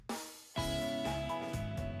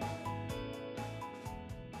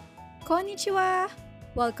Konnichiwa!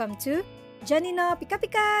 Welcome to jENI no Pika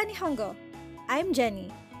Pika Nihongo. I'm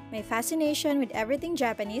Jenny. My fascination with everything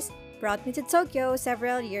Japanese brought me to Tokyo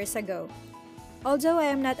several years ago. Although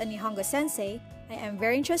I am not a Nihongo sensei, I am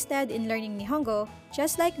very interested in learning Nihongo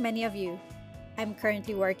just like many of you. I'm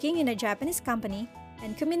currently working in a Japanese company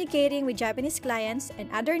and communicating with Japanese clients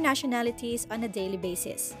and other nationalities on a daily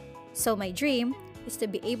basis. So my dream is to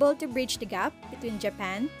be able to bridge the gap between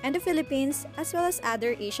Japan and the Philippines as well as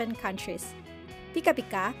other Asian countries. Pika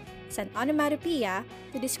pika is an onomatopoeia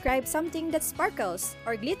to describe something that sparkles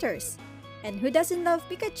or glitters. And who doesn't love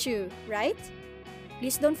Pikachu, right?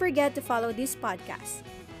 Please don't forget to follow this podcast.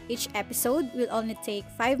 Each episode will only take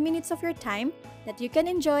 5 minutes of your time that you can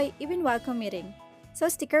enjoy even while commuting. So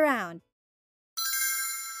stick around.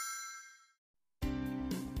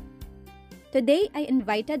 Today, I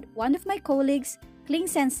invited one of my colleagues, Kling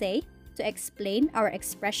Sensei, to explain our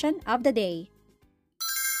expression of the day.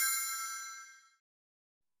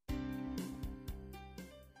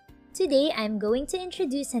 Today, I'm going to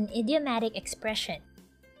introduce an idiomatic expression.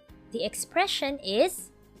 The expression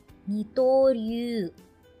is Nitouryuu.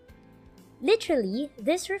 Literally,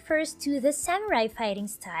 this refers to the samurai fighting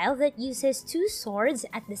style that uses two swords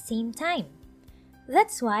at the same time.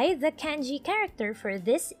 That's why the kanji character for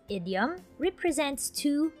this idiom represents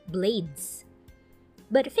two blades.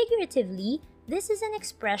 But figuratively, this is an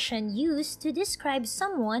expression used to describe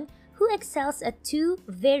someone who excels at two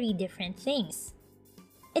very different things.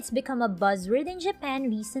 It's become a buzzword in Japan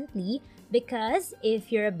recently because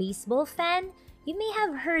if you're a baseball fan, you may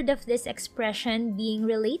have heard of this expression being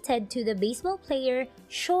related to the baseball player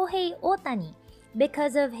Shohei Otani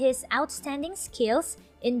because of his outstanding skills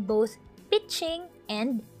in both pitching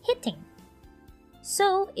and hitting.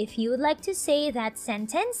 So, if you would like to say that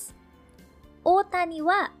sentence, Otani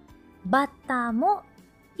wa batter mo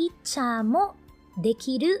pitcher mo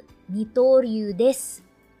dekiru Nitouryuu desu.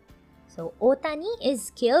 So, Otani is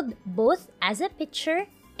skilled both as a pitcher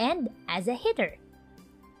and as a hitter.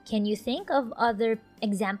 Can you think of other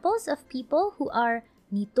examples of people who are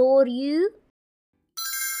Nitouryuu?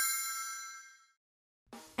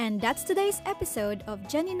 And that's today's episode of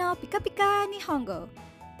jENI no Pika Pika Nihongo.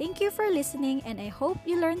 Thank you for listening and I hope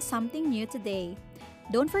you learned something new today.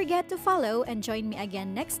 Don't forget to follow and join me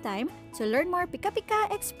again next time to learn more Pika Pika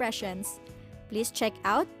expressions. Please check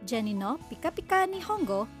out jENI no Pika Pika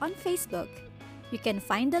Nihongo on Facebook. You can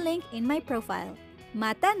find the link in my profile.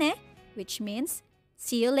 Mata ne, which means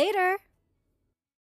see you later!